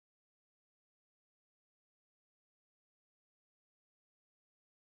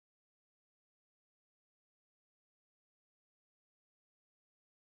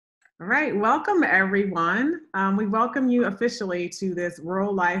All right, welcome everyone. We welcome you officially to this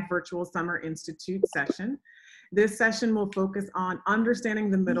Rural Life Virtual Summer Institute session. This session will focus on understanding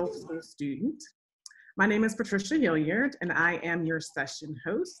the middle school student. My name is Patricia Hilliard and I am your session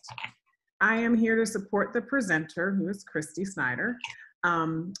host. I am here to support the presenter, who is Christy Snyder,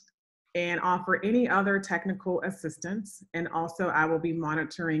 and offer any other technical assistance. And also I will be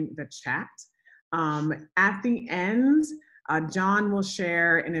monitoring the chat. At the end, John will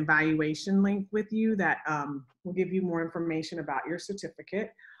share an evaluation link with you that will give you more information about your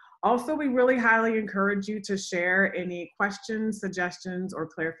certificate. Also, we really highly encourage you to share any questions, suggestions, or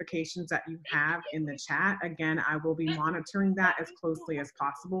clarifications that you have in the chat. Again, I will be monitoring that as closely as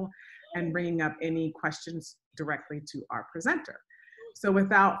possible and bringing up any questions directly to our presenter. So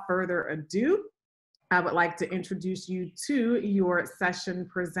without further ado, I would like to introduce you to your session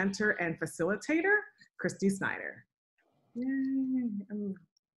presenter and facilitator, Christy Snyder. Yay. All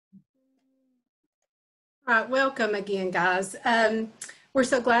right, welcome again, guys. We're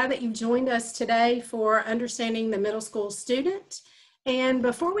so glad that you've joined us today for Understanding the Middle School Student. And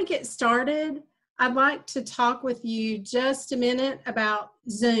before we get started, I'd like to talk with you just a minute about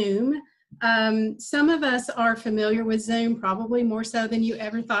Zoom. Some of us are familiar with Zoom, probably more so than you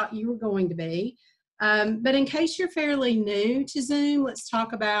ever thought you were going to be. But in case you're fairly new to Zoom, let's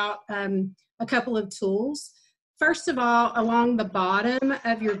talk about a couple of tools. First of all, along the bottom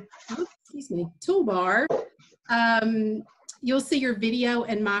of your toolbar, you'll see your video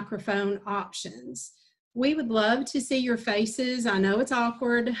and microphone options. We would love to see your faces. I know it's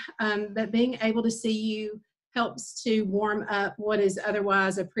awkward, but being able to see you helps to warm up what is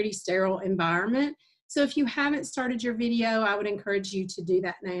otherwise a pretty sterile environment. So if you haven't started your video, I would encourage you to do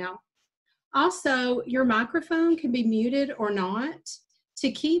that now. Also, your microphone can be muted or not. To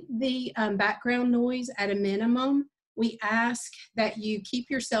keep the background noise at a minimum, we ask that you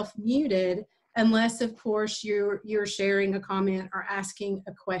keep yourself muted unless, of course, you're sharing a comment or asking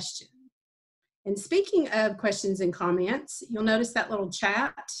a question. And speaking of questions and comments, you'll notice that little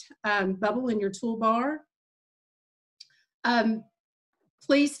chat bubble in your toolbar.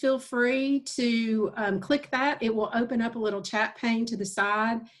 Please feel free to click that. It will open up a little chat pane to the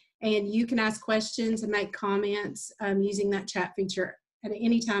side, and you can ask questions and make comments using that chat feature at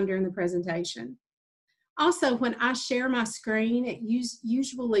any time during the presentation. Also, when I share my screen, it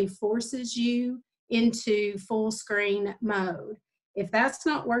usually forces you into full screen mode. If that's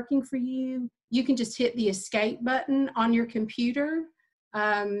not working for you, you can just hit the escape button on your computer,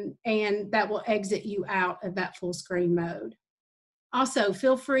 and that will exit you out of that full screen mode. Also,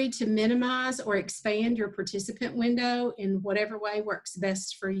 feel free to minimize or expand your participant window in whatever way works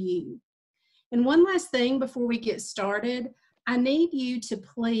best for you. And one last thing before we get started, I need you to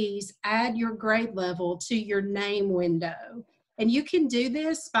please add your grade level to your name window. And you can do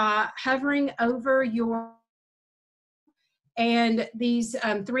this by hovering over and these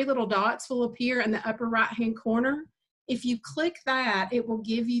three little dots will appear in the upper right-hand corner. If you click that, it will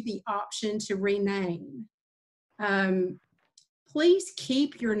give you the option to rename. Please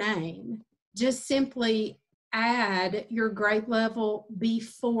keep your name. Just simply add your grade level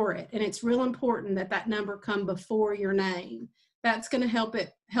before it. And it's real important that that number come before your name. That's going to help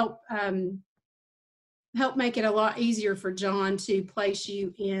make it a lot easier for John to place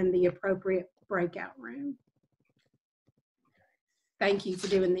you in the appropriate breakout room. Thank you for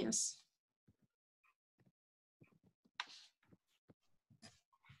doing this.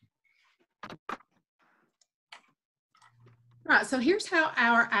 All right, so here's how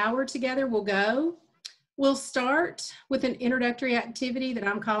our hour together will go. We'll start with an introductory activity that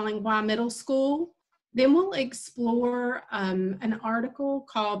I'm calling Why Middle School. Then we'll explore an article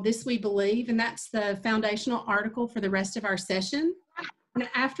called This We Believe, and that's the foundational article for the rest of our session. And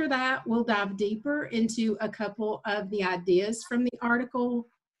after that, we'll dive deeper into a couple of the ideas from the article,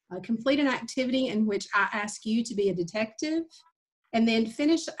 complete an activity in which I ask you to be a detective, and then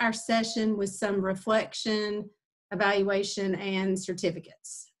finish our session with some reflection, evaluation, and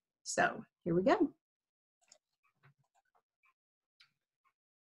certificates. So here we go.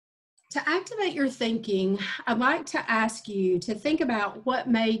 To activate your thinking, I'd like to ask you to think about what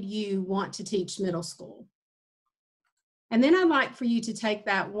made you want to teach middle school. And then I'd like for you to take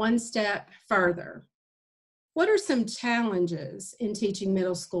that one step further. What are some challenges in teaching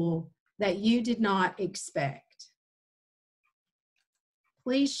middle school that you did not expect?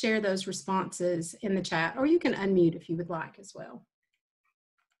 Please share those responses in the chat, or you can unmute if you would like as well.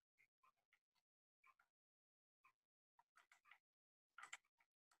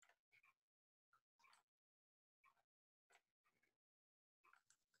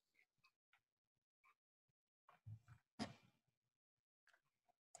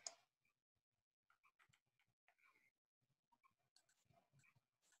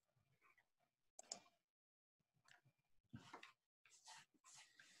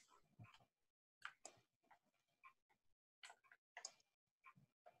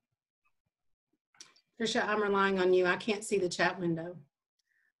 Trisha, I'm relying on you. I can't see the chat window.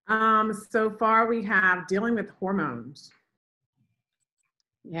 So far we have dealing with hormones.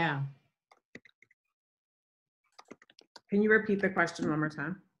 Yeah. Can you repeat the question one more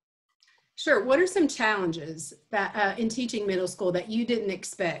time? Sure. What are some challenges that in teaching middle school that you didn't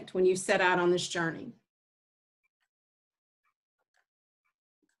expect when you set out on this journey?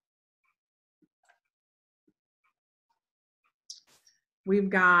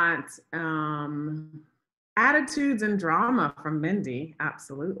 We've got attitudes and drama from Mindy,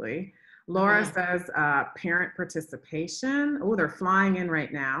 absolutely. Laura says parent participation. Oh, they're flying in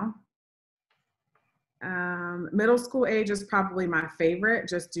right now. Middle school age is probably my favorite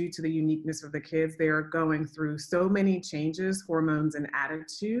just due to the uniqueness of the kids. They are going through so many changes, hormones, and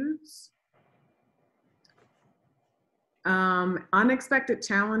attitudes. Unexpected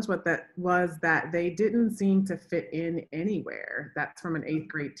challenge, what that was that they didn't seem to fit in anywhere. That's from an 8th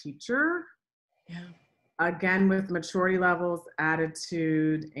grade teacher. Yeah. Again, with maturity levels,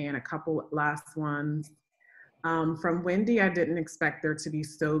 attitude, and a couple last ones. From Wendy, I didn't expect there to be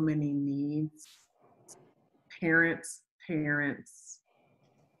so many needs. Parents.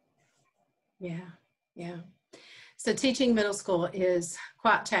 Yeah. So teaching middle school is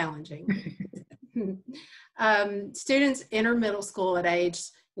quite challenging. Students enter middle school at age,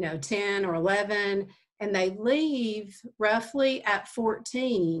 10 or 11, and they leave roughly at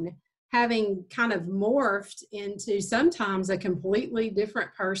 14, having kind of morphed into sometimes a completely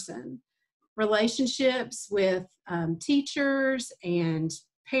different person. Relationships with teachers and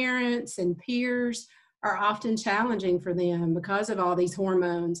parents and peers are often challenging for them because of all these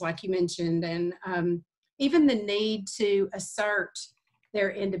hormones, like you mentioned, and even the need to assert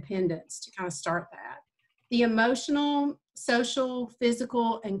their independence to kind of start that. The emotional, social,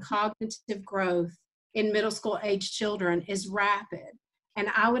 physical, and cognitive growth in middle school age children is rapid, and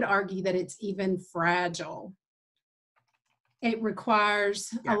I would argue that it's even fragile. It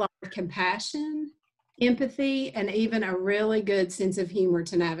requires a lot of compassion, empathy, and even a really good sense of humor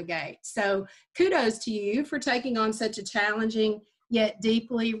to navigate. So kudos to you for taking on such a challenging yet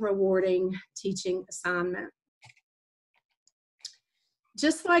deeply rewarding teaching assignment.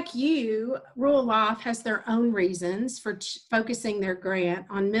 Just like you, Rural Life has their own reasons for focusing their grant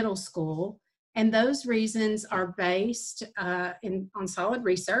on middle school, and those reasons are based on solid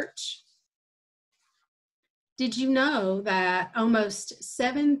research. Did you know that almost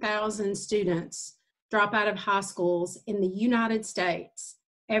 7,000 students drop out of high schools in the United States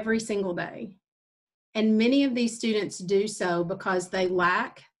every single day? And many of these students do so because they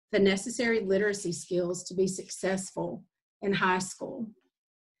lack the necessary literacy skills to be successful in high school.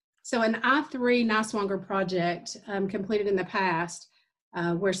 So an I3 Niswonger project completed in the past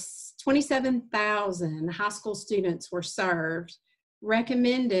where 27,000 high school students were served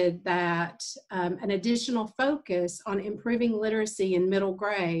recommended that an additional focus on improving literacy in middle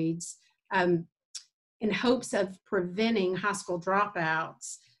grades in hopes of preventing high school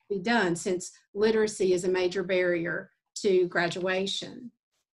dropouts be done, since literacy is a major barrier to graduation.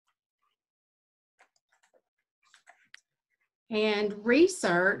 And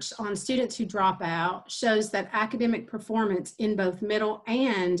research on students who drop out shows that academic performance in both middle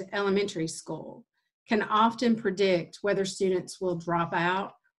and elementary school can often predict whether students will drop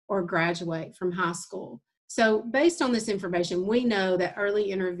out or graduate from high school. So based on this information, we know that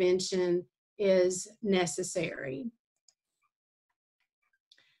early intervention is necessary.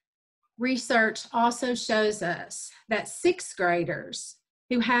 Research also shows us that 6th graders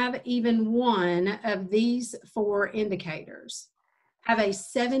who have even one of these 4 indicators have a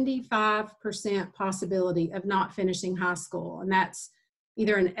 75% possibility of not finishing high school. And that's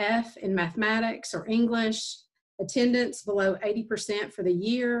either an F in mathematics or English, attendance below 80% for the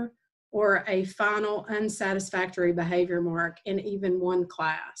year, or a final unsatisfactory behavior mark in even one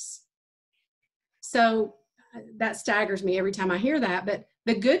class. So that staggers me every time I hear that, but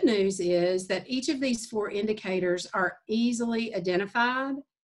the good news is that each of these 4 indicators are easily identified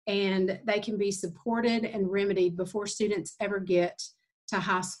and they can be supported and remedied before students ever get to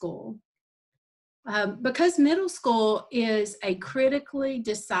high school. Because middle school is a critically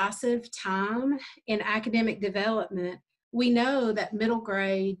decisive time in academic development, we know that middle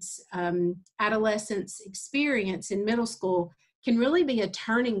grades, adolescents' experience in middle school can really be a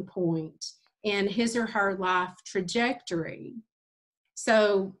turning point in his or her life trajectory.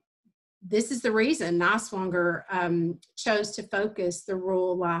 So this is the reason Niswonger chose to focus the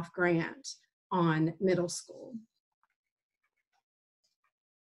Rural Life Grant on middle school.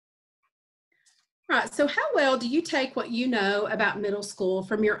 All right, so how well do you take what you know about middle school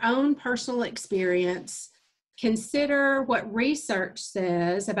from your own personal experience, consider what research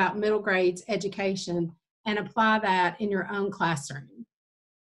says about middle grades education, and apply that in your own classroom?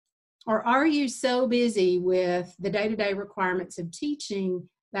 Or are you so busy with the day-to-day requirements of teaching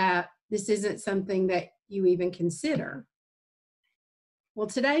that this isn't something that you even consider? Well,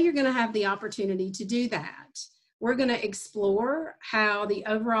 today you're going to have the opportunity to do that. We're going to explore how the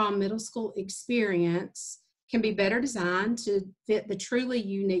overall middle school experience can be better designed to fit the truly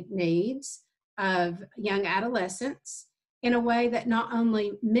unique needs of young adolescents in a way that not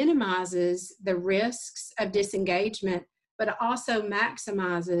only minimizes the risks of disengagement, but also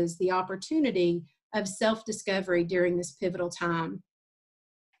maximizes the opportunity of self-discovery during this pivotal time.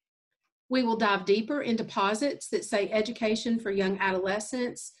 We will dive deeper into posits that say education for young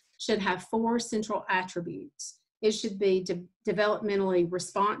adolescents should have 4 central attributes. It should be developmentally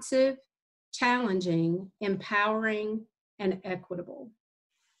responsive, challenging, empowering, and equitable.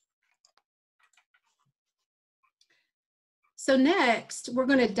 So next, we're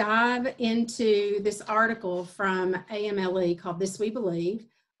going to dive into this article from AMLE called This We Believe.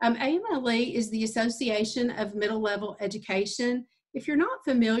 AMLE is the Association of Middle Level Education. If you're not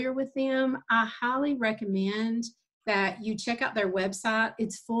familiar with them, I highly recommend that you check out their website.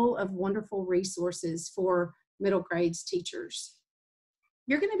 It's full of wonderful resources for middle grades teachers.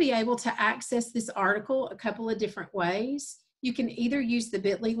 You're going to be able to access this article a couple of different ways. You can either use the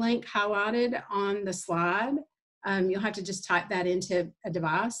bit.ly link highlighted on the slide. You'll have to just type that into a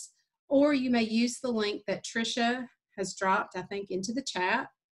device, or you may use the link that Tricia has dropped, I think, into the chat.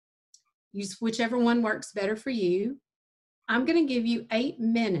 Use whichever one works better for you. I'm going to give you 8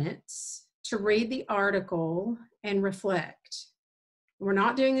 minutes to read the article and reflect. We're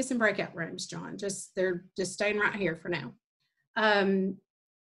not doing this in breakout rooms, John. They're just staying right here for now.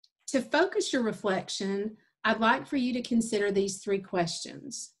 To focus your reflection, I'd like for you to consider these 3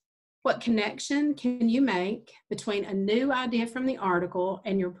 questions. What connection can you make between a new idea from the article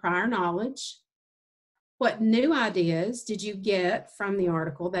and your prior knowledge? What new ideas did you get from the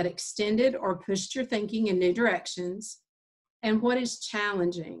article that extended or pushed your thinking in new directions? And what is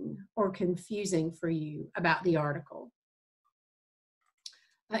challenging or confusing for you about the article?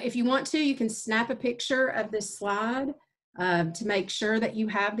 If you want to, you can snap a picture of this slide to make sure that you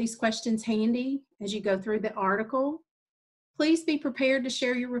have these questions handy as you go through the article. Please be prepared to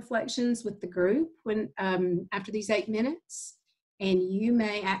share your reflections with the group after these 8 minutes, and you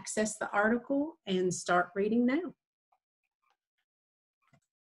may access the article and start reading now.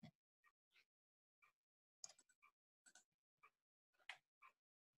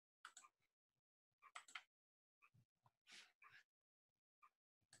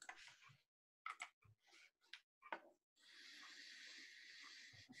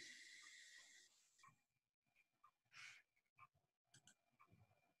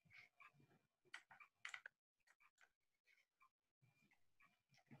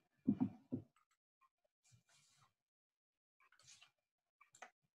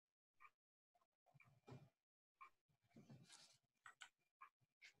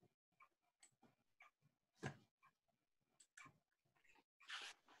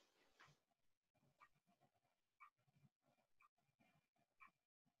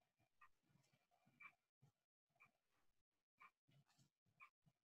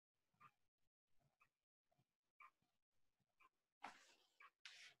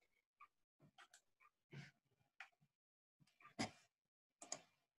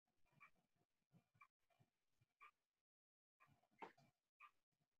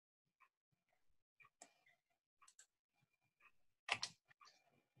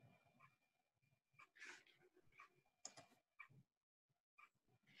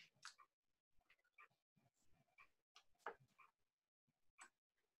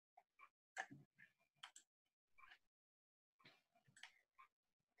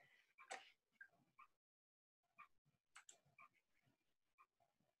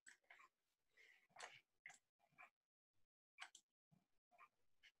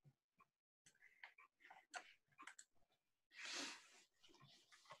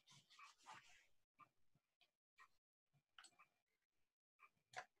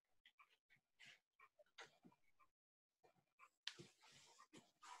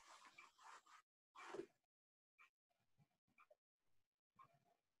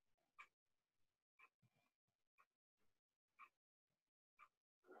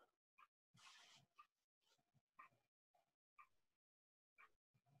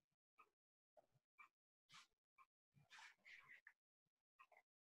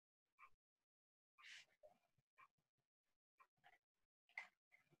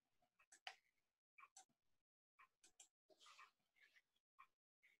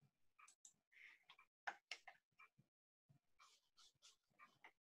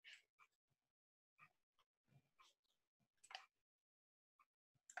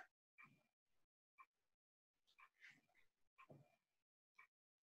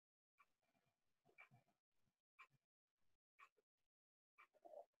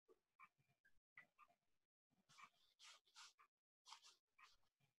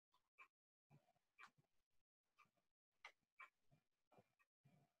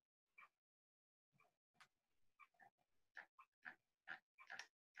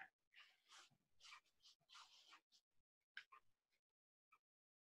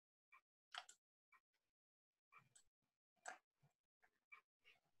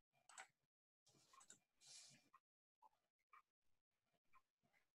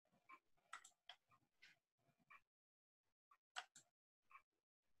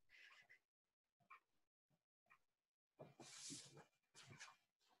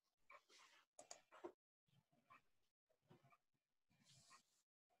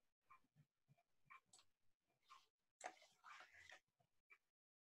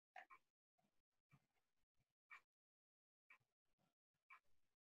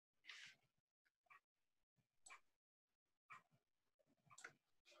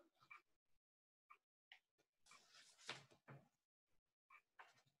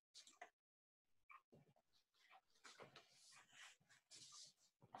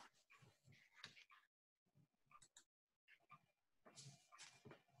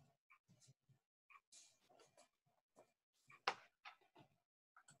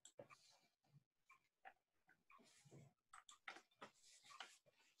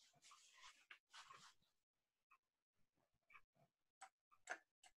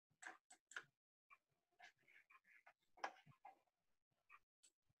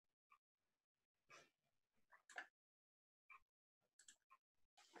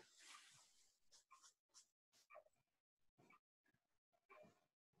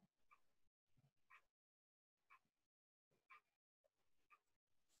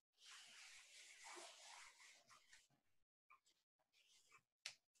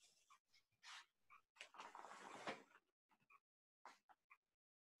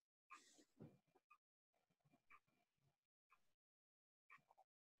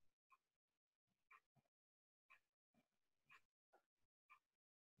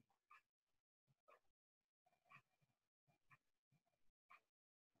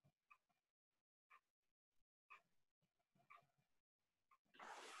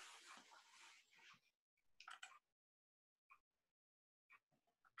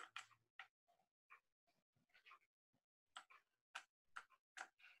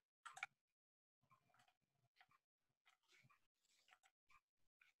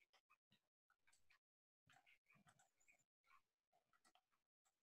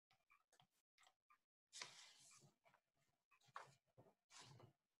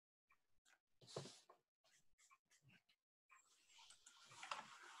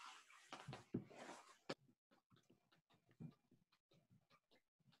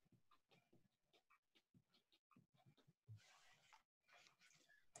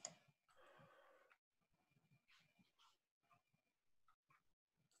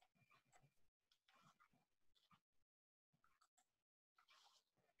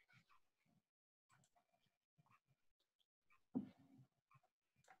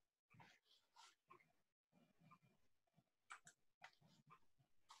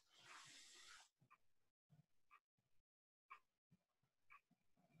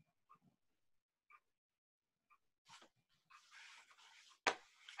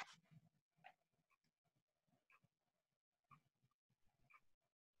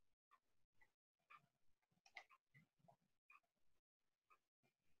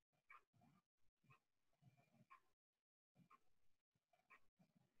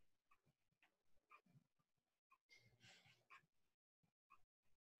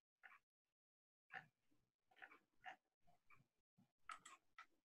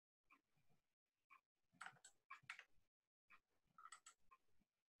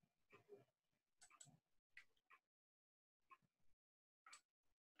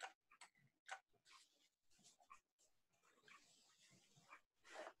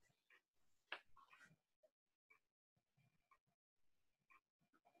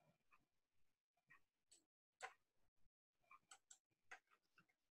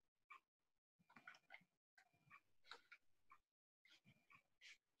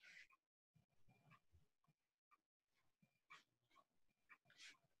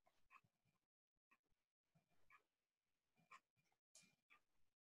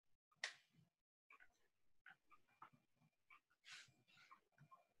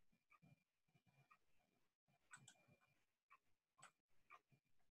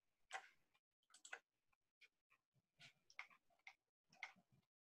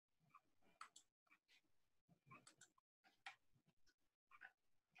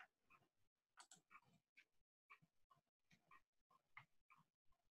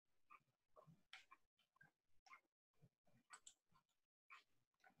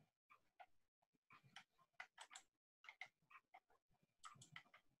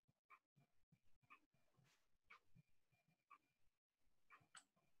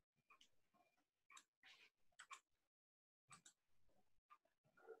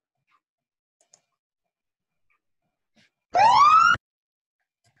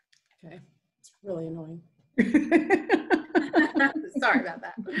 really annoying. Sorry about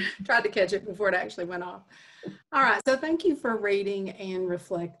that. Tried to catch it before it actually went off. All right, so thank you for reading and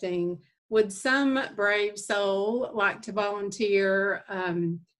reflecting. Would some brave soul like to volunteer,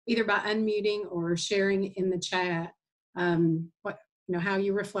 either by unmuting or sharing in the chat, how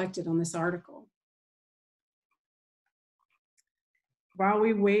you reflected on this article? While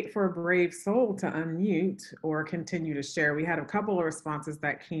we wait for a brave soul to unmute or continue to share, we had a couple of responses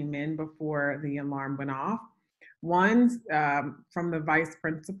that came in before the alarm went off. One from the vice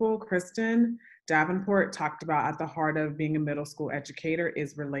principal, Kristen Davenport, talked about at the heart of being a middle school educator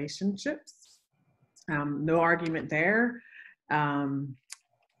is relationships. No argument there.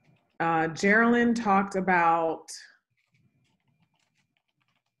 Geraldine talked about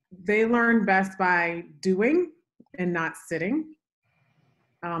they learn best by doing and not sitting.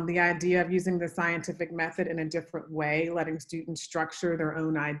 The idea of using the scientific method in a different way, letting students structure their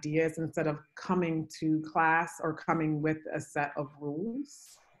own ideas instead of coming to class or coming with a set of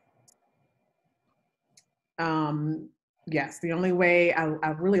rules. Yes, the only way, I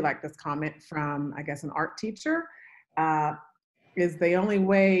really like this comment from, I guess, an art teacher, is the only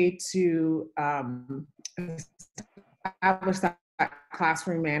way to establish that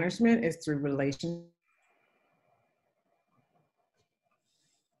classroom management is through relationships.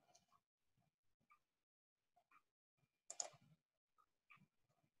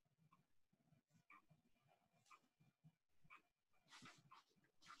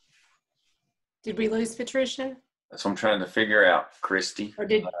 Did we lose Patricia? That's what I'm trying to figure out, Christy. Or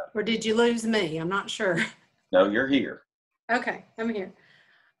did you lose me? I'm not sure. No, you're here. Okay, I'm here.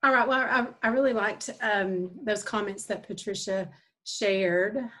 All right, well, I really liked those comments that Patricia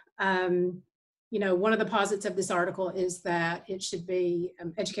shared. One of the positives of this article is that it should be,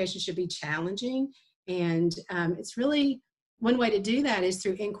 education should be challenging. And it's really, one way to do that is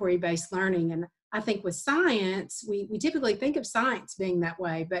through inquiry-based learning. And I think with science, we typically think of science being that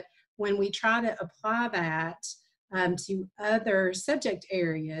way, but when we try to apply that to other subject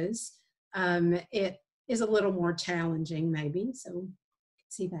areas, it is a little more challenging maybe, so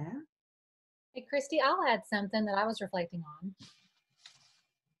see that. Hey, Christy, I'll add something that I was reflecting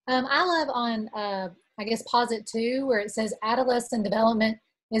on. I love on, I guess, posit 2, where it says adolescent development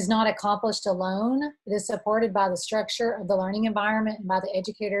is not accomplished alone. It is supported by the structure of the learning environment and by the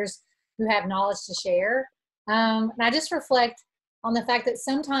educators who have knowledge to share. And I just reflect on the fact that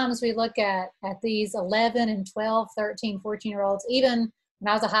sometimes we look at these 11 and 12, 13, 14-year-olds. Even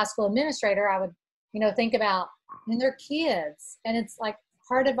when I was a high school administrator, I would, think about, they're kids. And it's like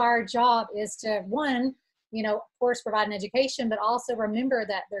part of our job is to, one, of course, provide an education, but also remember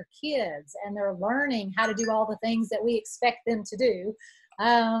that they're kids and they're learning how to do all the things that we expect them to do.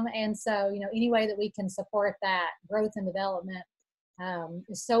 And so, any way that we can support that growth and development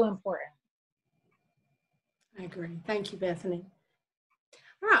is so important. I agree. Thank you, Bethany.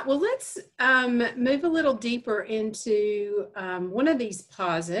 All right, well, let's move a little deeper into one of these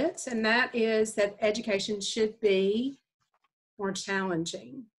posits, and that is that education should be more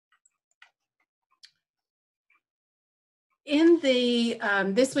challenging. In the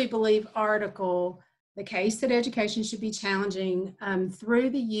This We Believe article, the case that education should be challenging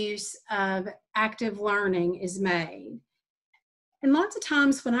through the use of active learning is made. And lots of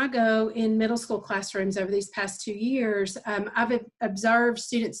times when I go in middle school classrooms over these past 2 years, I've observed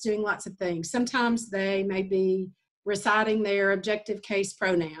students doing lots of things. Sometimes they may be reciting their objective case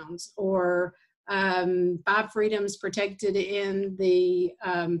pronouns or 5 freedoms protected in the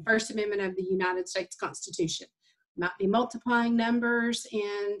First Amendment of the United States Constitution. Might be multiplying numbers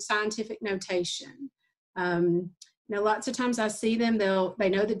in scientific notation. Lots of times I see them, they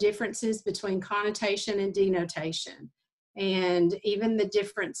know the differences between connotation and denotation, and even the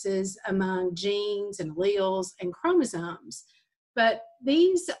differences among genes and alleles and chromosomes. But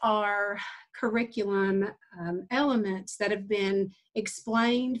these are curriculum elements that have been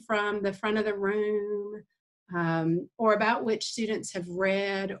explained from the front of the room or about which students have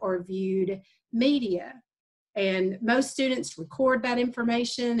read or viewed media. And most students record that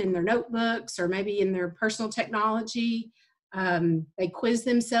information in their notebooks or maybe in their personal technology. They quiz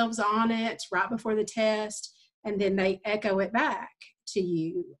themselves on it right before the test, and then they echo it back to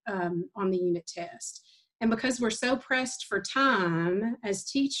you on the unit test. And because we're so pressed for time as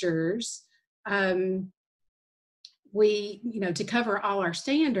teachers, we, to cover all our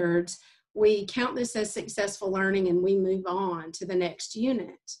standards, we count this as successful learning and we move on to the next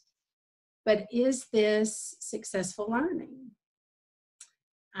unit. But is this successful learning?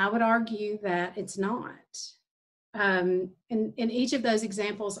 I would argue that it's not. In each of those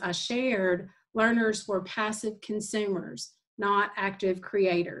examples I shared, learners were passive consumers, not active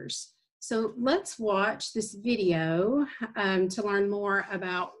creators. So let's watch this video to learn more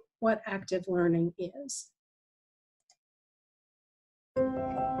about what active learning is.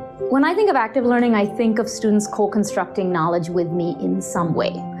 When I think of active learning, I think of students co-constructing knowledge with me in some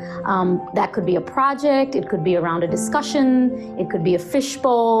way. That could be a project, it could be around a discussion, it could be a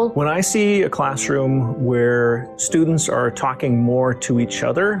fishbowl. When I see a classroom where students are talking more to each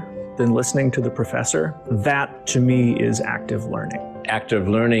other than listening to the professor, that to me is active learning. Active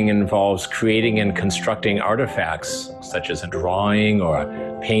learning involves creating and constructing artifacts, such as a drawing or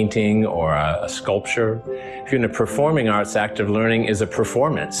a painting or a sculpture. If you're in the performing arts, active learning is a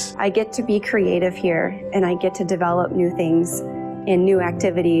performance. I get to be creative here, and I get to develop new things and new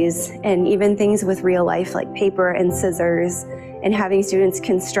activities, and even things with real life like paper and scissors, and having students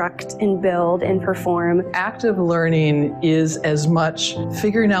construct and build and perform. Active learning is as much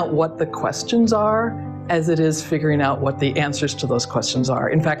figuring out what the questions are as it is figuring out what the answers to those questions are.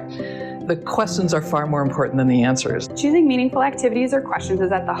 In fact, the questions are far more important than the answers. Choosing meaningful activities or questions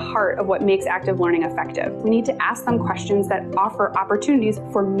is at the heart of what makes active learning effective. We need to ask them questions that offer opportunities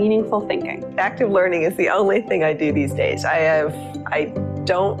for meaningful thinking. Active learning is the only thing I do these days. I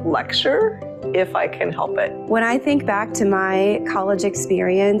don't lecture if I can help it. When I think back to my college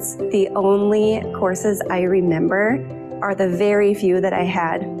experience, the only courses I remember are the very few that I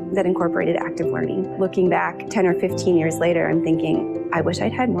had that incorporated active learning. Looking back 10 or 15 years later, I'm thinking, I wish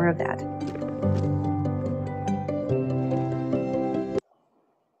I'd had more of that.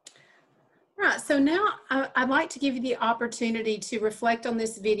 All right, so now I'd like to give you the opportunity to reflect on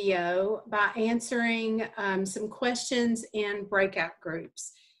this video by answering some questions in breakout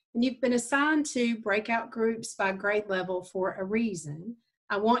groups. And you've been assigned to breakout groups by grade level for a reason.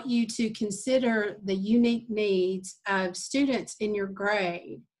 I want you to consider the unique needs of students in your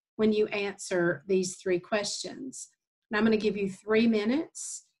grade when you answer these 3 questions. And I'm going to give you 3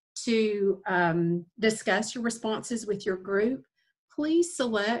 minutes to discuss your responses with your group. Please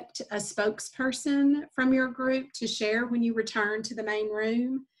select a spokesperson from your group to share when you return to the main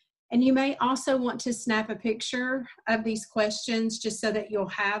room. And you may also want to snap a picture of these questions just so that you'll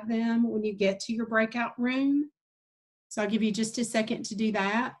have them when you get to your breakout room. So I'll give you just a second to do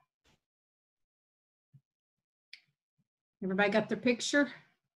that. Everybody got their picture?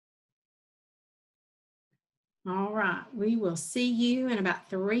 All right, we will see you in about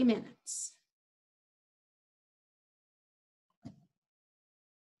 3 minutes.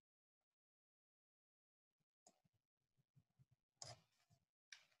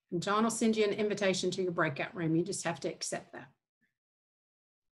 And John will send you an invitation to your breakout room. You just have to accept that.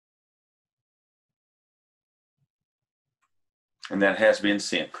 And that has been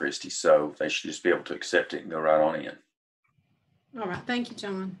sent, Christy, so they should just be able to accept it and go right on in. All right, thank you,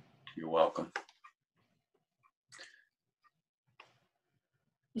 John. You're welcome.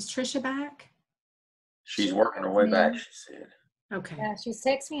 Is Trisha back? She's working her way back, she said. Okay. Yeah, she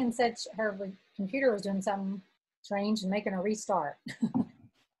texted me and said her computer was doing something strange and making her restart.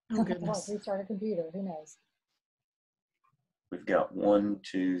 Oh, goodness. Restart a computer, who knows? We've got 1,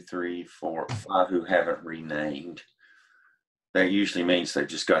 2, 3, 4, 5 who haven't renamed. That usually means they've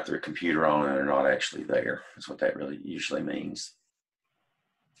just got their computer on and they're not actually there. That's what that really usually means.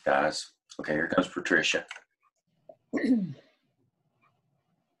 Guys, okay, here comes Patricia.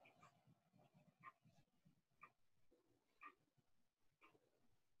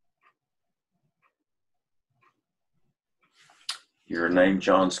 Your name,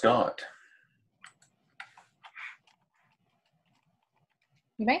 John Scott.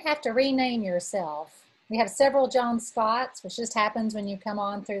 You may have to rename yourself. We have several John Scotts, which just happens when you come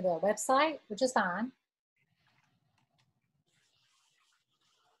on through the website, which is fine.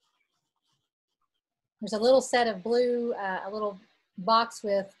 There's a little set of blue, a little box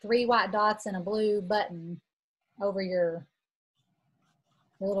with 3 white dots and a blue button over your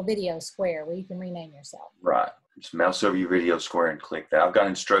little video square where you can rename yourself. Right. Just mouse over your video square and click that. I've got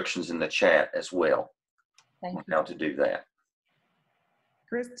instructions in the chat as well Thank on you. how to do that.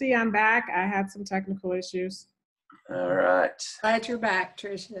 Christy, I'm back. I had some technical issues. All right. Glad you're back,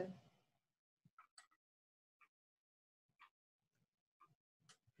 Tricia.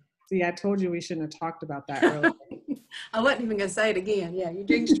 See, I told you we shouldn't have talked about that earlier. I wasn't even going to say it again. Yeah, you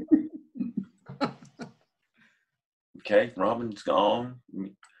jinxed it. Okay, Robin's gone.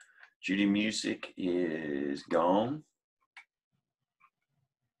 Judy Music is gone.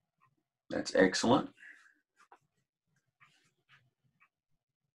 That's excellent.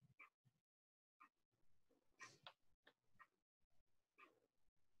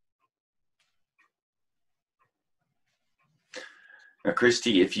 Now,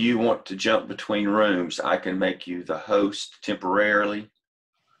 Christy, if you want to jump between rooms, I can make you the host temporarily.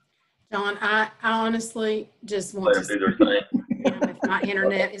 John, I honestly just Let want them to do their thing. if my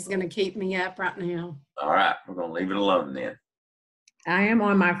internet is going to keep me up right now. All right, we're gonna leave it alone then. I am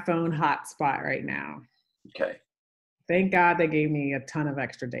on my phone hotspot right now. Okay. Thank God they gave me a ton of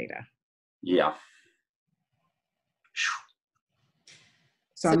extra data. Yeah.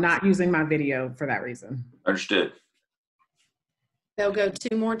 So I'm not using my video for that reason. Understood. They'll go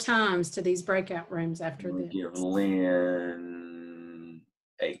 2 more times to these breakout rooms after We'll this. give Lynn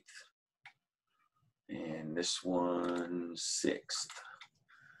 8th. And this one 6th.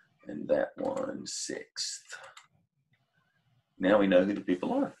 And that one 6th. Now we know who the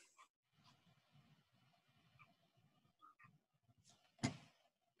people are.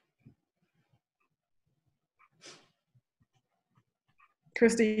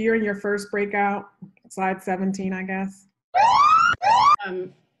 Christy, you're in your first breakout, slide 17, I guess.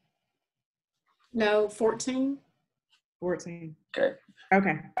 No, 14. 14. Okay.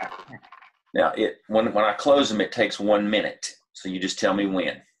 Okay. Now when I close them, it takes 1 minute. So you just tell me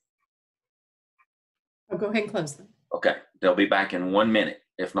when. Oh, go ahead and close them. Okay. They'll be back in 1 minute,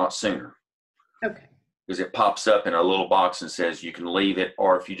 if not sooner. Okay. Because it pops up in a little box and says you can leave it,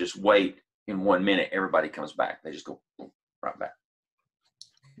 or if you just wait in 1 minute, everybody comes back. They just go right back.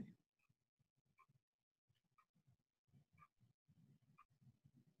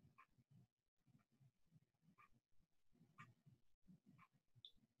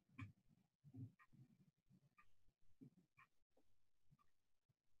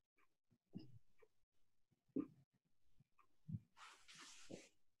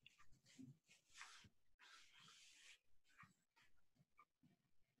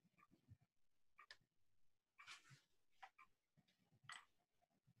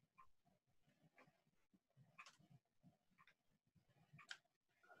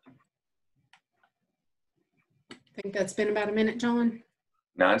 I think that's been about a minute, John.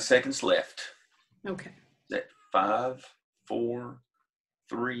 9 seconds left. Okay. At 5, 4,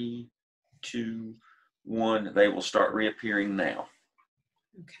 3, 2, 1. They will start reappearing now.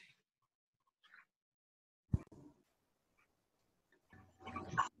 Okay.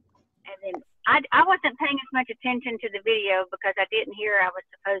 And then I wasn't paying as much attention to the video because I didn't hear I was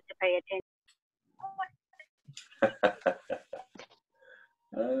supposed to pay attention.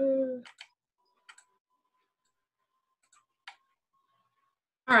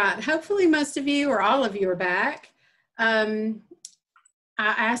 All right. Hopefully most of you or all of you are back. I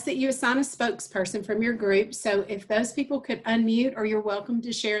ask that you assign a spokesperson from your group. So if those people could unmute, or you're welcome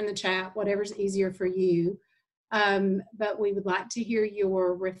to share in the chat, whatever's easier for you. But we would like to hear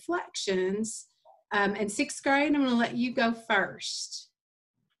your reflections. In 6th grade, I'm going to let you go first.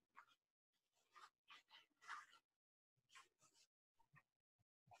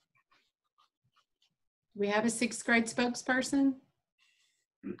 We have a 6th grade spokesperson.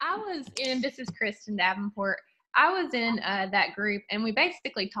 This is Kristen Davenport. I was in that group, and we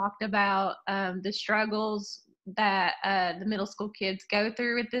basically talked about the struggles that the middle school kids go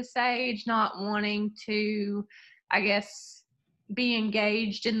through at this age, not wanting to, I guess, be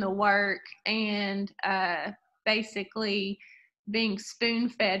engaged in the work, and basically being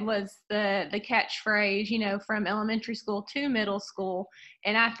spoon-fed was the catchphrase, you know, from elementary school to middle school.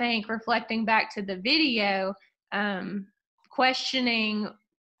 And I think reflecting back to the video, questioning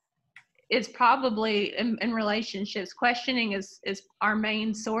is probably in relationships, questioning is our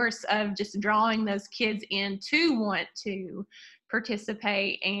main source of just drawing those kids in to want to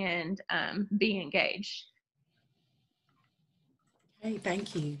participate and be engaged. Okay,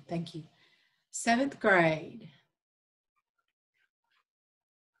 thank you. Thank you. 7th grade.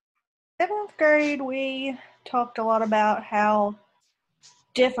 7th grade, we talked a lot about how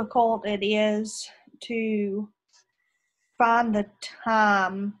difficult it is to find the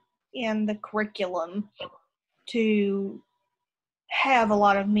time in the curriculum to have a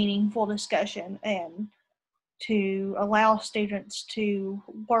lot of meaningful discussion and to allow students to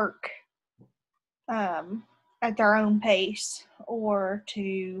work at their own pace, or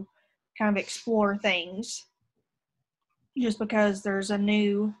to kind of explore things, just because there's a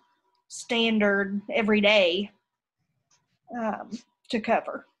new standard every day to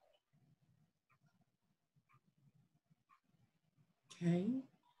cover. Okay.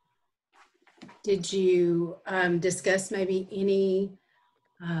 Did you discuss maybe any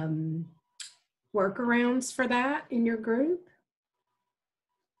workarounds for that in your group?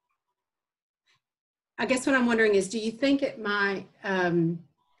 I guess what I'm wondering is, do you think it might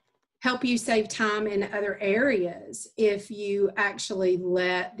help you save time in other areas if you actually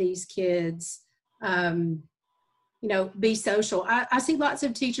let these kids, you know, be social? I see lots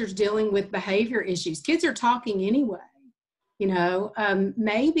of teachers dealing with behavior issues. Kids are talking anyway. You know,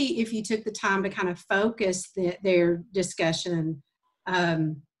 maybe if you took the time to kind of focus their discussion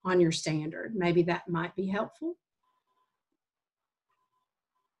on your standard, maybe that might be helpful.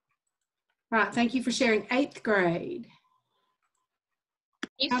 Right, thank you for sharing. 8th grade.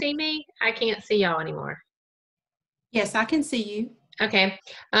 You see me? I can't see y'all anymore. Yes, I can see you. Okay.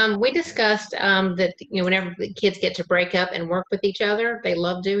 We discussed that, you know, whenever the kids get to break up and work with each other, they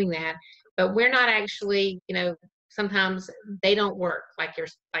love doing that. But we're not actually, you know, sometimes they don't work like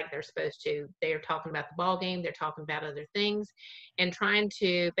they're supposed to. They're talking about the ball game, they're talking about other things, and trying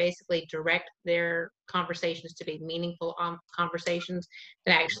to basically direct their conversations to be meaningful conversations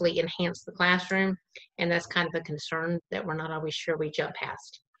that actually enhance the classroom. And that's kind of a concern that we're not always sure we jump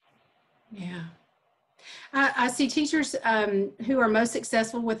past. Yeah. I see teachers who are most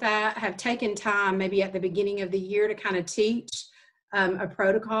successful with that have taken time maybe at the beginning of the year to kind of teach a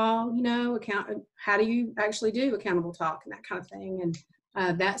protocol, you know, how do you actually do accountable talk and that kind of thing.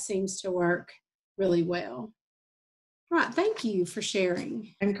 And that seems to work really well. All right, thank you for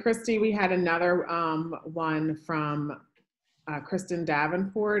sharing. And Christy, we had another one from Kristen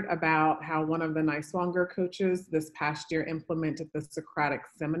Davenport about how one of the Niswonger coaches this past year implemented the Socratic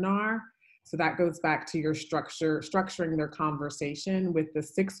seminar. So that goes back to your structuring their conversation with the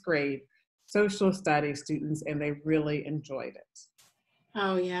 6th grade social studies students, and they really enjoyed it.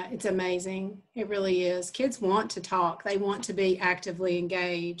 Oh yeah, it's amazing. It really is. Kids want to talk. They want to be actively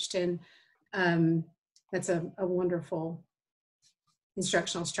engaged, and that's a wonderful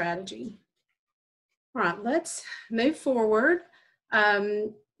instructional strategy. All right, let's move forward.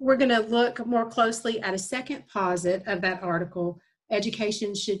 We're going to look more closely at a second posit of that article.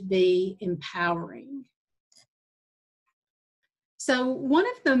 Education should be empowering. So one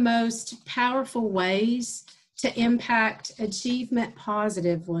of the most powerful ways to impact achievement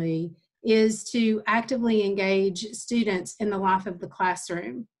positively is to actively engage students in the life of the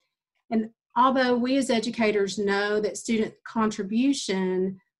classroom. And although we as educators know that student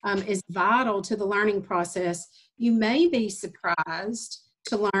contribution is vital to the learning process, you may be surprised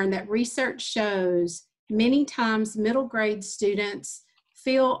to learn that research shows many times middle grade students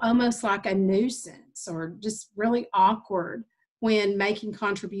feel almost like a nuisance or just really awkward when making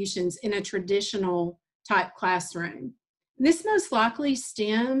contributions in a traditional type classroom. This most likely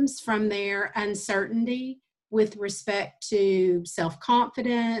stems from their uncertainty with respect to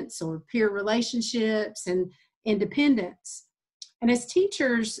self-confidence or peer relationships and independence. And as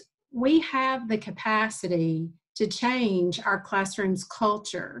teachers, we have the capacity to change our classroom's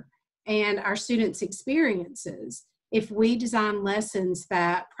culture and our students' experiences if we design lessons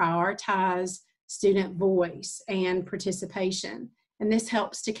that prioritize student voice and participation. And this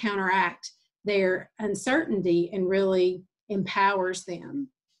helps to counteract their uncertainty and really empowers them.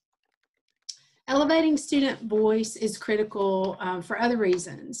 Elevating student voice is critical for other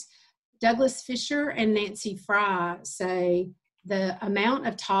reasons. Douglas Fisher and Nancy Fry say the amount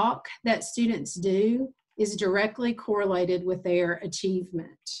of talk that students do is directly correlated with their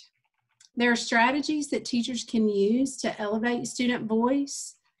achievement. There are strategies that teachers can use to elevate student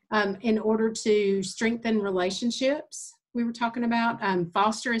voice in order to strengthen relationships. We were talking about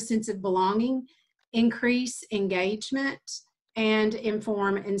foster a sense of belonging, increase engagement, and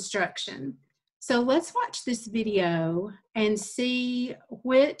inform instruction. So let's watch this video and see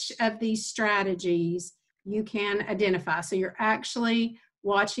which of these strategies you can identify. So you're actually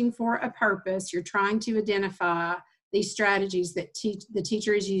watching for a purpose. You're trying to identify these strategies that the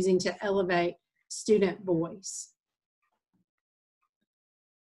teacher is using to elevate student voice.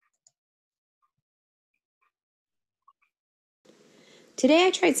 Today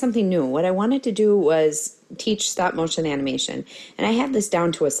I tried something new. What I wanted to do was teach stop motion animation, and I had this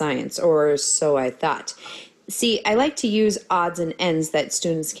down to a science, or so I thought. See, I like to use odds and ends that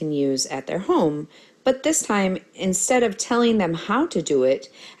students can use at their home, but this time, instead of telling them how to do it,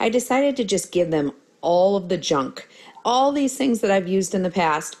 I decided to just give them all of the junk, all these things that I've used in the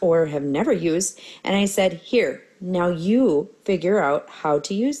past or have never used, and I said, here, now you figure out how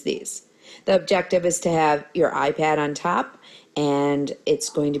to use these. The objective is to have your iPad on top, and it's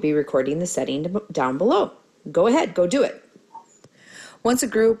going to be recording the setting down below. Go ahead, go do it. Once a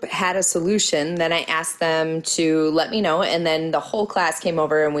group had a solution, then I asked them to let me know, and then the whole class came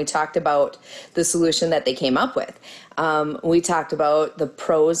over and we talked about the solution that they came up with. We talked about the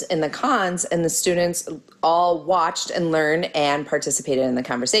pros and the cons, and the students all watched and learned and participated in the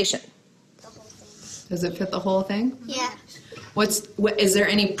conversation. Does it fit the whole thing? Yeah. Is there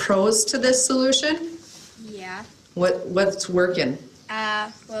any pros to this solution? Yeah. What's working?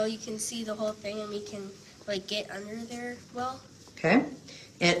 Well, you can see the whole thing, and we can like get under there well. Okay.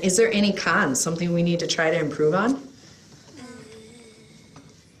 And is there any cons, something we need to try to improve on?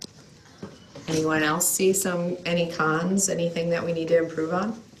 Anyone else see any cons, anything that we need to improve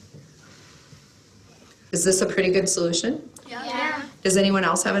on? Is this a pretty good solution? Yeah. Does anyone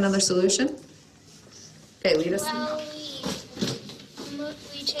else have another solution? Okay, lead us. Well,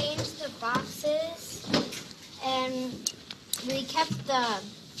 we changed the boxes and we kept the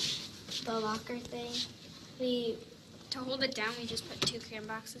locker thing. To hold it down, we just put 2 crayon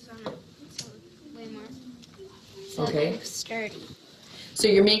boxes on it. So way more. So Okay. it's sturdy. So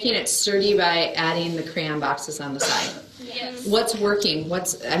you're making it sturdy by adding the crayon boxes on the side. Yes. What's working?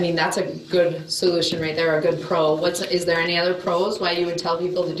 I mean, that's a good solution right there, a good pro. Is there any other pros why you would tell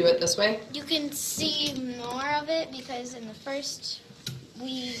people to do it this way? You can see more of it because in the first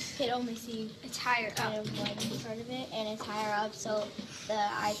we could only see it's higher up one part of it, and it's higher up, so the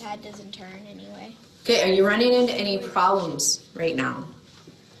iPad doesn't turn anyway. Okay, are you running into any problems right now?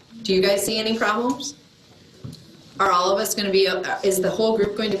 Do you guys see any problems? Are all of us going to be, is the whole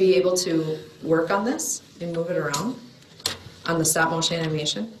group going to be able to work on this and move it around on the stop motion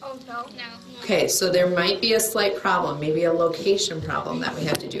animation? Oh, no. Okay, so there might be a slight problem, maybe a location problem that we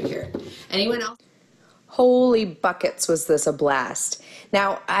have to do here. Anyone else? Holy buckets, was this a blast.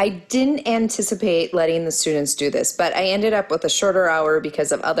 Now, I didn't anticipate letting the students do this, but I ended up with a shorter hour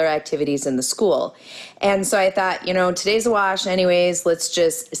because of other activities in the school. And so I thought, today's a wash anyways, let's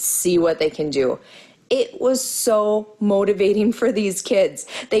just see what they can do. It was so motivating for these kids.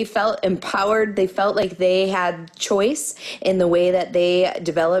 They felt empowered. They felt like they had choice in the way that they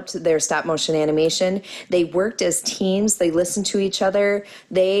developed their stop motion animation. They worked as teams. They listened to each other.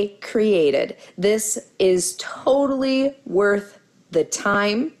 They created. This is totally worth the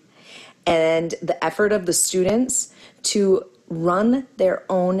time and the effort of the students to run their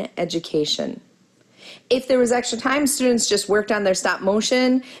own education. If there was extra time, students just worked on their stop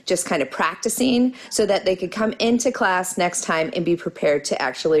motion, just kind of practicing so that they could come into class next time and be prepared to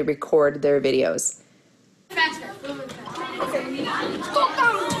actually record their videos.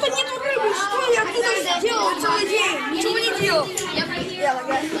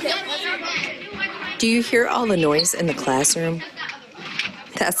 Do you hear all the noise in the classroom?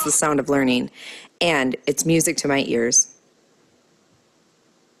 That's the sound of learning, and it's music to my ears.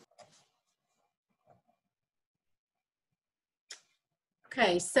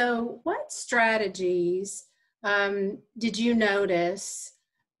 Okay, so what strategies did you notice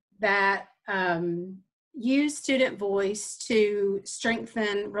that use student voice to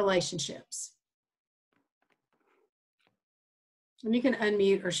strengthen relationships? And you can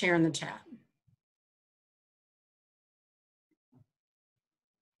unmute or share in the chat.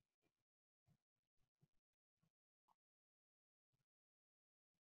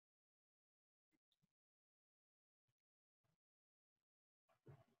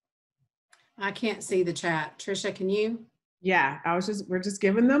 I can't see the chat. Trisha, can you? Yeah, we're just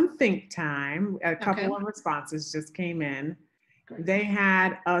giving them think time. A couple Okay. of responses just came in. They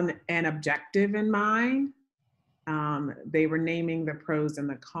had an objective in mind. They were naming the pros and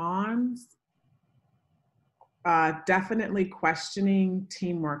the cons. Definitely questioning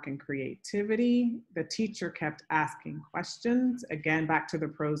teamwork and creativity. The teacher kept asking questions. Again, back to the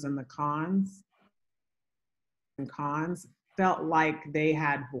pros and the cons. Felt like they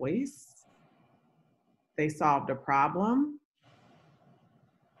had voice. They solved a problem.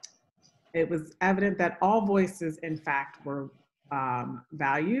 It was evident that all voices, in fact, were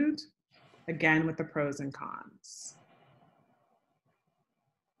valued, again, with the pros and cons.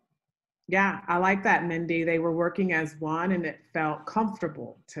 Yeah, I like that, Mindy. They were working as one and it felt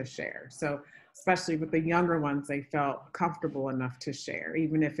comfortable to share. So especially with the younger ones, they felt comfortable enough to share,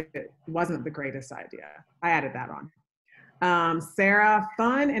 even if it wasn't the greatest idea. I added that on. Sarah,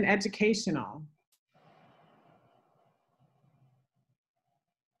 fun and educational.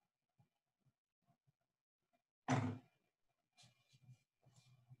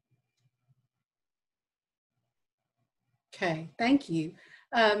 Okay, thank you.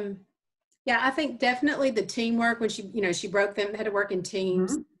 Yeah, I think definitely the teamwork when she broke them, had to work in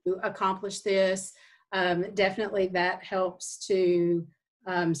teams to accomplish this. Definitely that helps to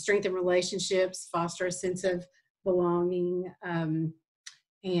strengthen relationships, foster a sense of belonging,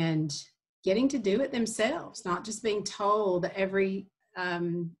 and getting to do it themselves, not just being told every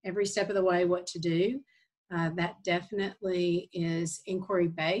step of the way what to do. That definitely is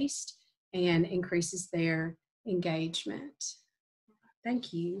inquiry-based and increases their engagement.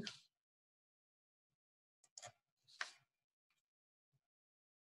 Thank you.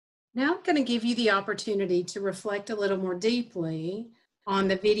 Now I'm going to give you the opportunity to reflect a little more deeply on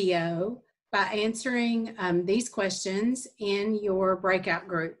the video by answering these questions in your breakout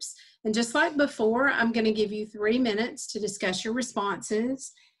groups. And just like before, I'm going to give you 3 minutes to discuss your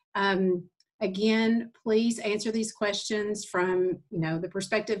responses. Again, please answer these questions from, the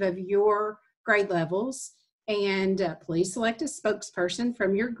perspective of your grade levels, and please select a spokesperson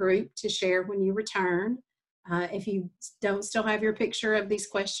from your group to share when you return. If you don't still have your picture of these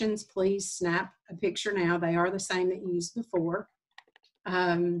questions, please snap a picture now. They are the same that you used before.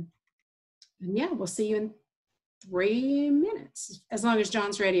 And yeah, we'll see you in 3 minutes, as long as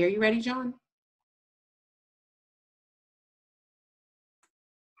John's ready. Are you ready, John?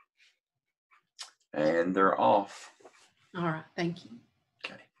 And they're off. All right, thank you.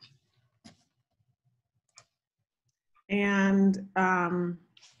 Okay. And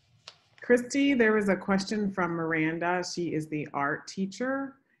Christy, there was a question from Miranda. She is the art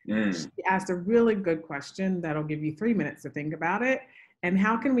teacher. She asked a really good question that'll give you 3 minutes to think about it. And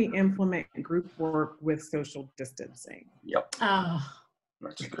how can we implement group work with social distancing? Yep. Oh.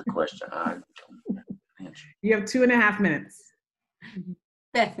 That's a good question. You have 2.5 minutes.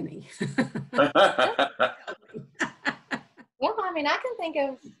 Bethany. Well, I mean, I can think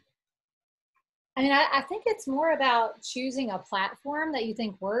of, I think it's more about choosing a platform that you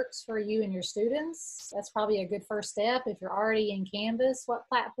think works for you and your students. That's probably a good first step. If you're already in Canvas, what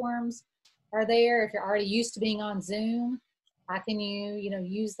platforms are there? If you're already used to being on Zoom, how can you,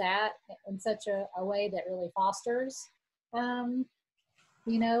 use that in such a way that really fosters,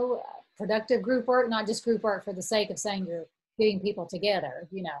 productive group work, not just group work for the sake of saying you're getting people together,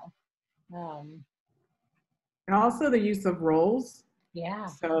 And also the use of roles. Yeah.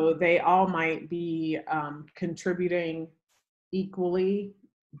 So they all might be contributing equally,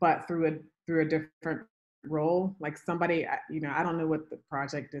 but through a different role. Like somebody, I don't know what the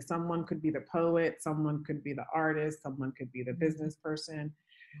project is. Someone could be the poet, someone could be the artist, someone could be the business person.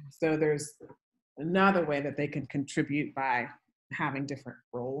 So there's another way that they can contribute by having different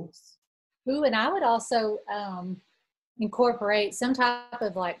roles. Ooh, and I would also incorporate some type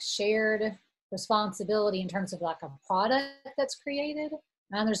of like shared responsibility in terms of like a product that's created.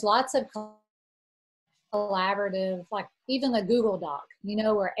 And there's lots of collaborative, like even the Google Doc,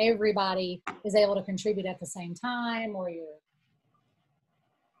 where everybody is able to contribute at the same time, or you're,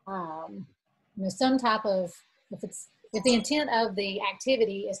 some type of, if the intent of the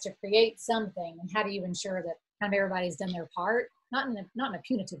activity is to create something, and how do you ensure that kind of everybody's done their part, not in a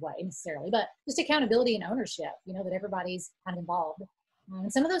punitive way necessarily, but just accountability and ownership, that everybody's kind of involved.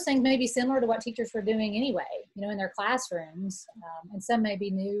 And some of those things may be similar to what teachers were doing anyway, in their classrooms, and some may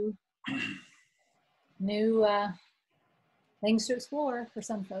be new things to explore for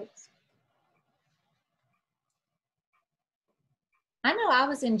some folks. I know I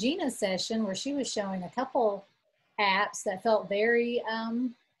was in Gina's session where she was showing a couple apps that felt very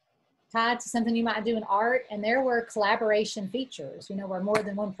tied to something you might do in art, and there were collaboration features, where more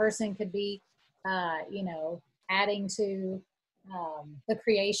than one person could be, adding to the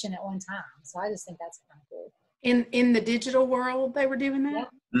creation at one time. So I just think that's kind of cool. In the digital world, they were doing that?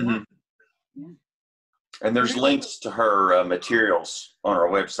 Yeah. Mm-hmm. Yeah. And there's links to her materials on our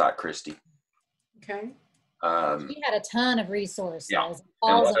website, Christy. Okay. She had a ton of resources. Yeah. And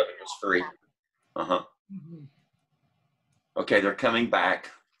one of it was free. Uh-huh. Mm-hmm. Okay, they're coming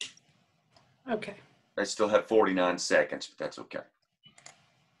back. Okay. They still have 49 seconds, but that's okay.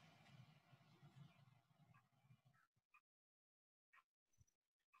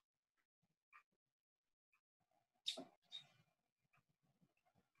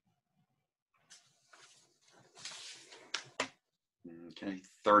 Okay,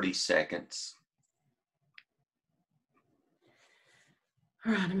 30 seconds.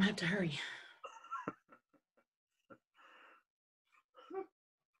 All right, I'm gonna have to hurry.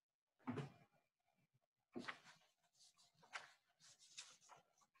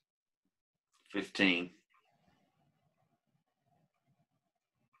 $15.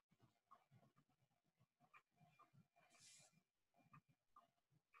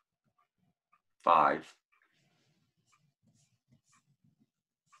 $5.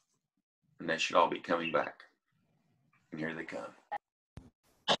 And they should all be coming back. And here they come.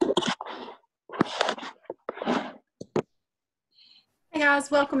 Hey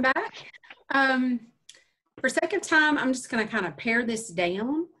guys, welcome back. For second time, I'm just going to kind of pare this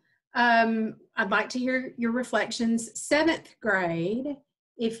down. I'd like to hear your reflections. 7th grade,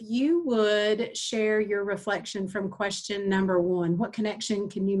 if you would share your reflection from question number 1, what connection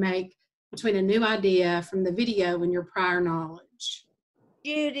can you make between a new idea from the video and your prior knowledge?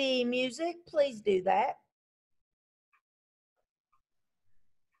 Judy, music, please do that.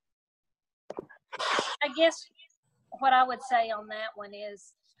 I guess what I would say on that one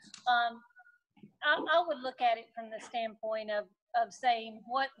is I would look at it from the standpoint of saying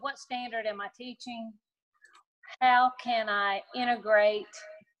what standard am I teaching? How can I integrate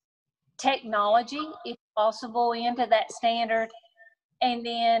technology, if possible, into that standard, and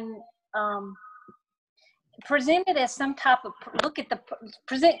then present it as some type of,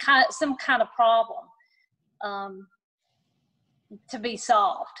 present some kind of problem to be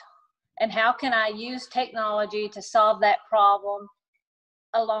solved. And how can I use technology to solve that problem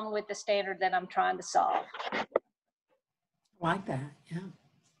along with the standard that I'm trying to solve? I like that,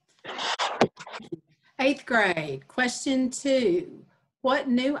 yeah. 8th grade, question 2. What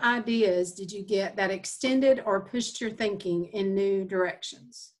new ideas did you get that extended or pushed your thinking in new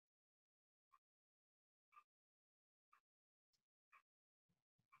directions?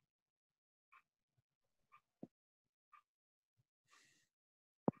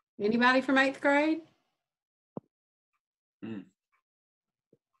 Anybody from 8th grade?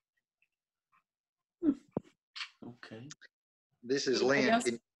 Okay. This is Anybody Lynn. else?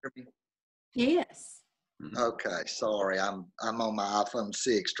 Can you hear me? Yes. Okay, sorry. I'm on my iPhone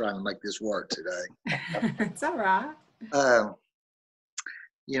 6 trying to make this work today. It's all right.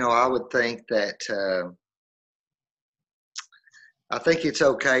 You know, I would think that I think it's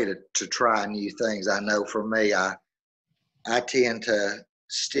okay to try new things. I know for me, I tend to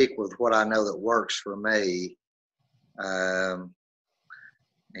stick with what I know that works for me, I'm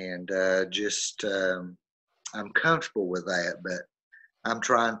comfortable with that. But I'm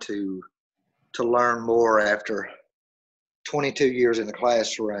trying to learn more after 22 years in the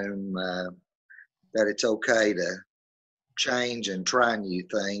classroom, that it's okay to change and try new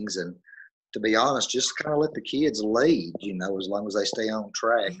things. And to be honest, just kind of let the kids lead, you know, as long as they stay on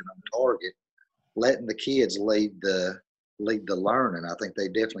track and on target, letting the kids lead the learning. I think they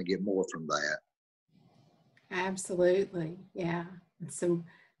definitely get more from that. Absolutely. Yeah. Some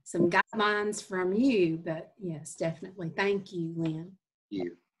guidelines from you, but yes, definitely. Thank you, Lynn.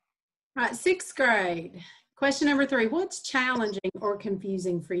 You. All right, 6th grade. Question number 3. What's challenging or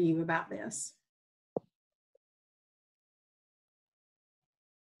confusing for you about this?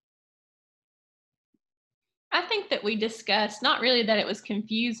 I think that we discussed, not really that it was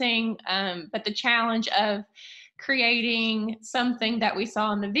confusing, but the challenge of creating something that we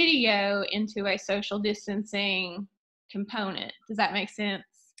saw in the video into a social distancing component. Does that make sense?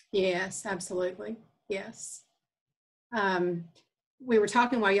 Yes, absolutely. Yes. We were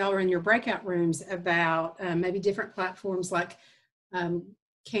talking while y'all were in your breakout rooms about maybe different platforms like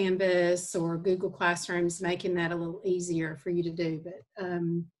Canvas or Google Classrooms, making that a little easier for you to do, but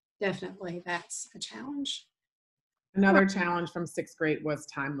definitely that's a challenge. Another challenge from 6th grade was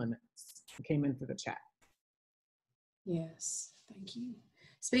time limits. It came in through the chat. Yes, thank you.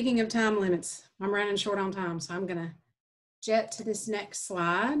 Speaking of time limits, I'm running short on time, so I'm gonna jet to this next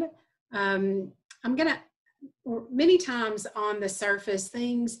slide. Many times on the surface,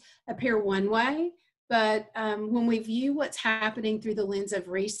 things appear one way, but when we view what's happening through the lens of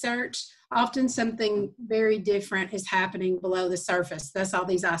research, often something very different is happening below the surface. That's all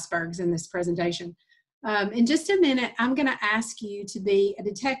these icebergs in this presentation. In just a minute, I'm going to ask you to be a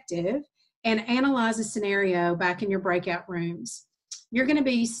detective and analyze a scenario back in your breakout rooms. You're going to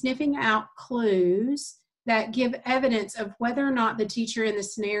be sniffing out clues that give evidence of whether or not the teacher in the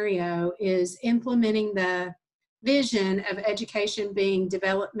scenario is implementing the vision of education being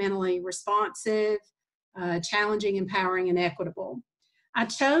developmentally responsive, challenging, empowering, and equitable. I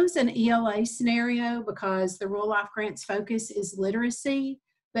chose an ELA scenario because the Rural Life Grants focus is literacy,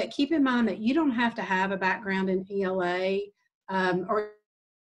 but keep in mind that you don't have to have a background in ELA or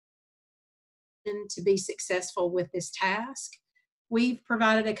to be successful with this task. We've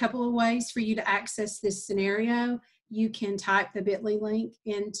provided a couple of ways for you to access this scenario. You can type the bit.ly link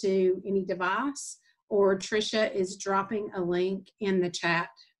into any device, or Tricia is dropping a link in the chat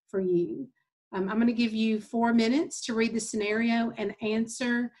for you. I'm going to give you 4 minutes to read the scenario and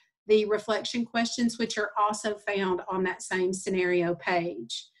answer the reflection questions, which are also found on that same scenario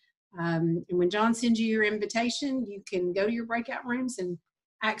page. And when John sends you your invitation, you can go to your breakout rooms and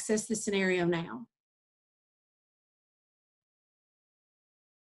access the scenario now.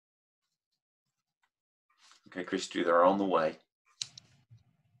 Okay, Christy, they're on the way.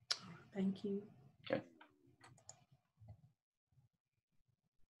 Thank you. Okay.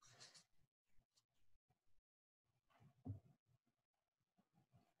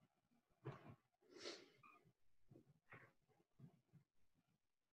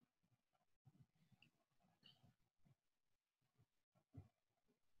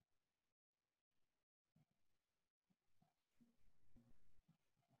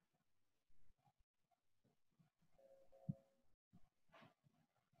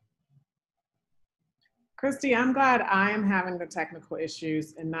 Christy, I'm glad I am having the technical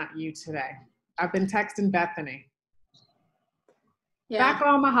issues and not you today. I've been texting Bethany. Yeah. Back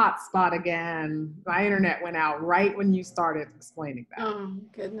on my hotspot again. My internet went out right when you started explaining that. Oh,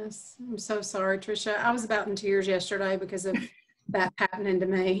 goodness. I'm so sorry, Tricia. I was about in tears yesterday because of that happening to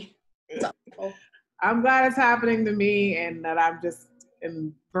me. It's awful. I'm glad it's happening to me and that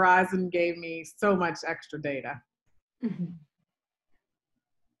and Verizon gave me so much extra data. Mm-hmm.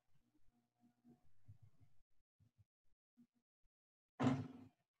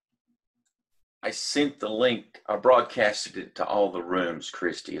 I sent the link. I broadcasted it to all the rooms,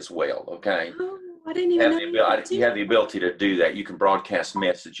 Christy, as well. Okay. Oh, I didn't even know You have the ability to do that. You can broadcast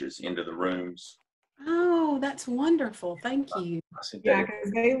messages into the rooms. Oh, that's wonderful. Thank you. Yeah,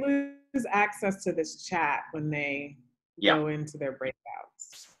 because they lose access to this chat when they go into their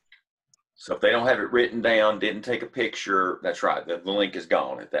breakouts. So if they don't have it written down, didn't take a picture, that's right. The link is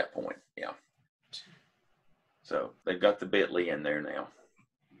gone at that point. Yeah. So they've got the bit.ly in there now.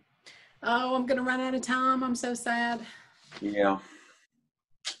 Oh, I'm going to run out of time. I'm so sad. Yeah.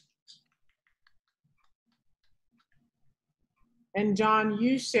 And John,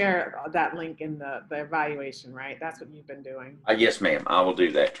 you share that link in the evaluation, right? That's what you've been doing. Yes, ma'am. I will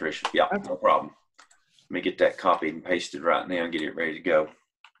do that, Tricia. Yeah, okay. No problem. Let me get that copied and pasted right now and get it ready to go.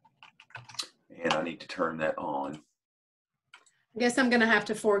 And I need to turn that on. I guess I'm going to have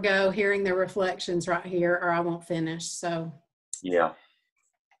to forego hearing the reflections right here or I won't finish. So, yeah.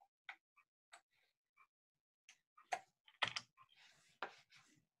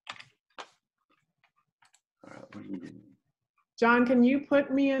 All right, what are you doing? John, can you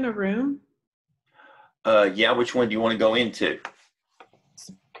put me in a room? Yeah, which one do you want to go into?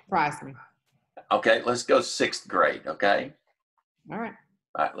 Surprise me. Okay, let's go 6th grade, okay? All right.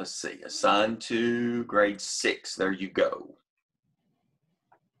 All right, let's see. Assigned to grade 6. There you go.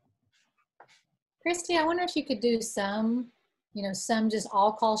 Christy, I wonder if you could do some just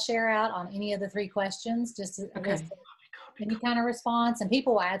all call share out on any of the 3 questions, just any kind of response, and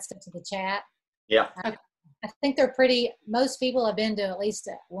people will add stuff to the chat. Yeah. I think most people have been to at least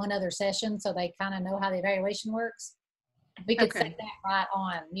one other session, so they kind of know how the evaluation works. We could set that right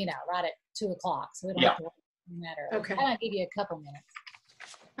on, right at 2 o'clock, so we don't have to wait no matter. Okay. I'll give you a couple minutes.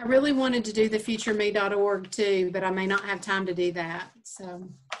 I really wanted to do the futureme.org too, but I may not have time to do that. So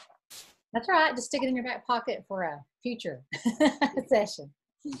that's right. Just stick it in your back pocket for a future session.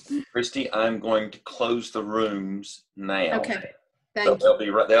 Christy, I'm going to close the rooms now. Okay. So they'll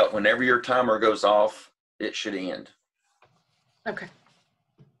be right there. Whenever your timer goes off, it should end. Okay.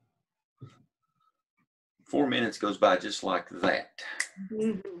 4 minutes goes by just like that.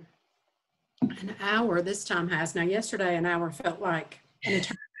 Mm-hmm. An hour this time has. Now, yesterday, an hour felt like an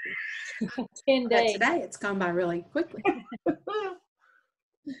eternity. 10 days. But today, it's gone by really quickly.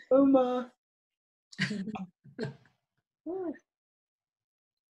 Oh, my.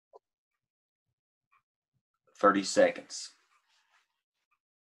 30 seconds.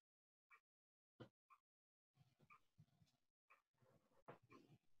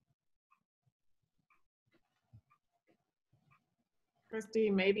 Christy,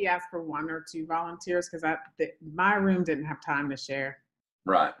 maybe ask for 1 or 2 volunteers because my room didn't have time to share.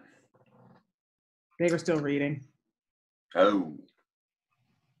 Right. They were still reading. Oh.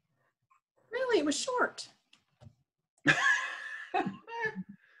 Really? It was short.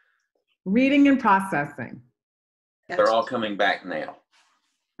 Reading and processing. They're all coming back now.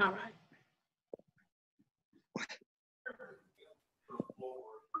 All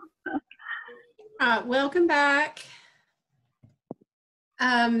right. Welcome back.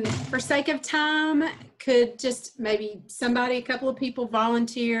 For sake of time, could just maybe a couple of people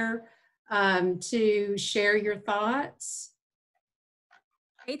volunteer to share your thoughts?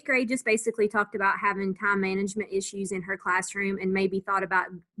 8th grade just basically talked about having time management issues in her classroom and maybe thought about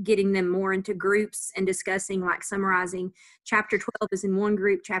getting them more into groups and discussing, like summarizing chapter 12 is in one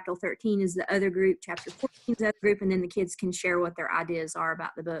group, chapter 13 is the other group, chapter 14 is the other group, and then the kids can share what their ideas are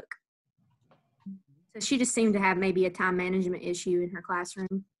about the book. So she just seemed to have maybe a time management issue in her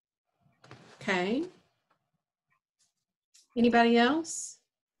classroom. Okay. Anybody else?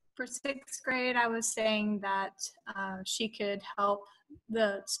 For 6th grade, I was saying that she could help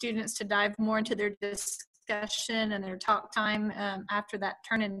the students to dive more into their discussion and their talk time after that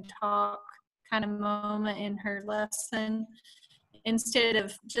turn and talk kind of moment in her lesson, instead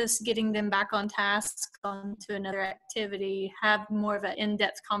of just getting them back on task onto another activity, have more of an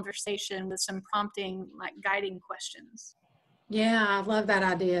in-depth conversation with some prompting, like guiding questions. Yeah, I love that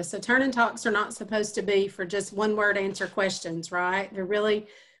idea. So turn and talks are not supposed to be for just one-word answer questions, right? They're really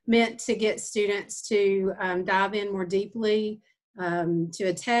meant to get students to dive in more deeply to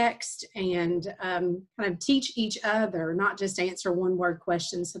a text and kind of teach each other, not just answer one-word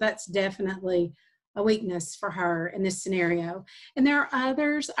questions. So that's definitely a weakness for her in this scenario. And there are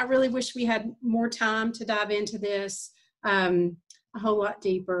others. I really wish we had more time to dive into this a whole lot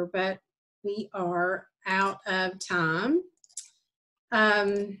deeper, but we are out of time.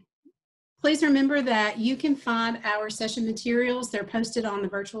 Please remember that you can find our session materials. They're posted on the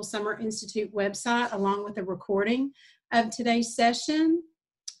Virtual Summer Institute website along with a recording of today's session.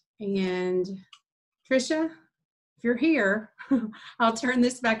 And Tricia, if you're here, I'll turn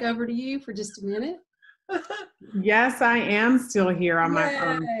this back over to you for just a minute. Yes, I am still here on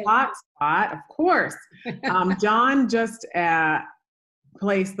my hotspot, of course. John just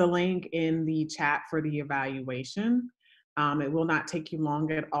placed the link in the chat for the evaluation. It will not take you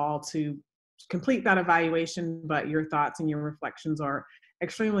long at all to complete that evaluation, but your thoughts and your reflections are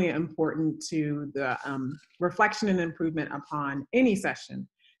extremely important to the reflection and improvement upon any session.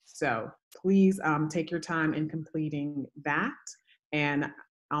 So please take your time in completing that. And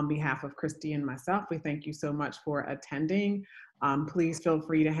on behalf of Christy and myself, we thank you so much for attending. Please feel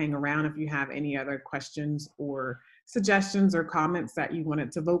free to hang around if you have any other questions or suggestions or comments that you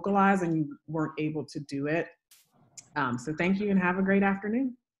wanted to vocalize and you weren't able to do it. So thank you and have a great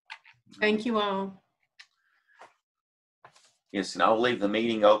afternoon. Thank you all. Yes, and I'll leave the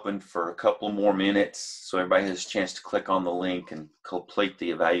meeting open for a couple more minutes so everybody has a chance to click on the link and complete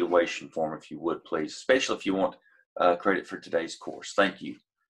the evaluation form if you would, please, especially if you want credit for today's course. Thank you.